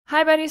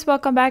Hi buddies,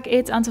 welcome back.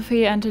 It's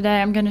Anne-Sophie and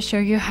today I'm going to show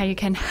you how you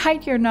can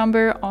hide your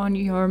number on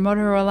your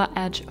Motorola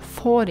Edge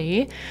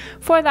 40.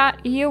 For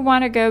that, you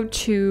want to go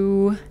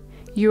to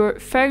your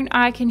phone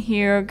icon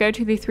here, go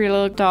to the three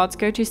little dots,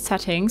 go to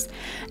settings,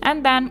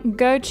 and then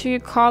go to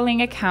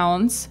calling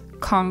accounts,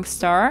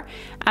 Kongstar,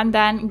 and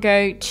then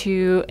go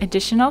to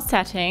additional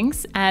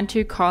settings and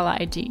to call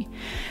ID.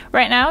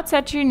 Right now it's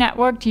set to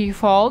network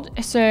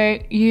default, so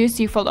use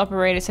default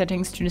operator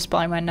settings to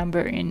display my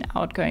number in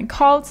outgoing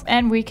calls,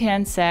 and we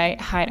can say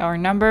hide our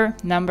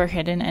number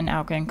hidden in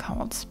outgoing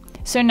calls.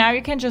 So now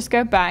you can just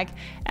go back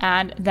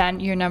and then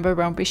your number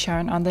won't be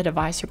shown on the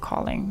device you're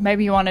calling.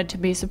 Maybe you want it to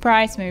be a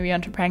surprise, maybe you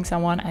want to prank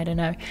someone, I don't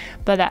know.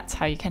 But that's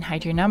how you can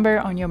hide your number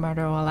on your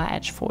Motorola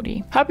Edge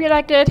 40. Hope you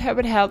liked it, hope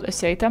it helped.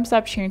 So thumbs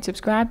up, share and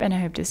subscribe, and I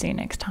hope to see you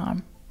next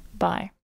time. Bye.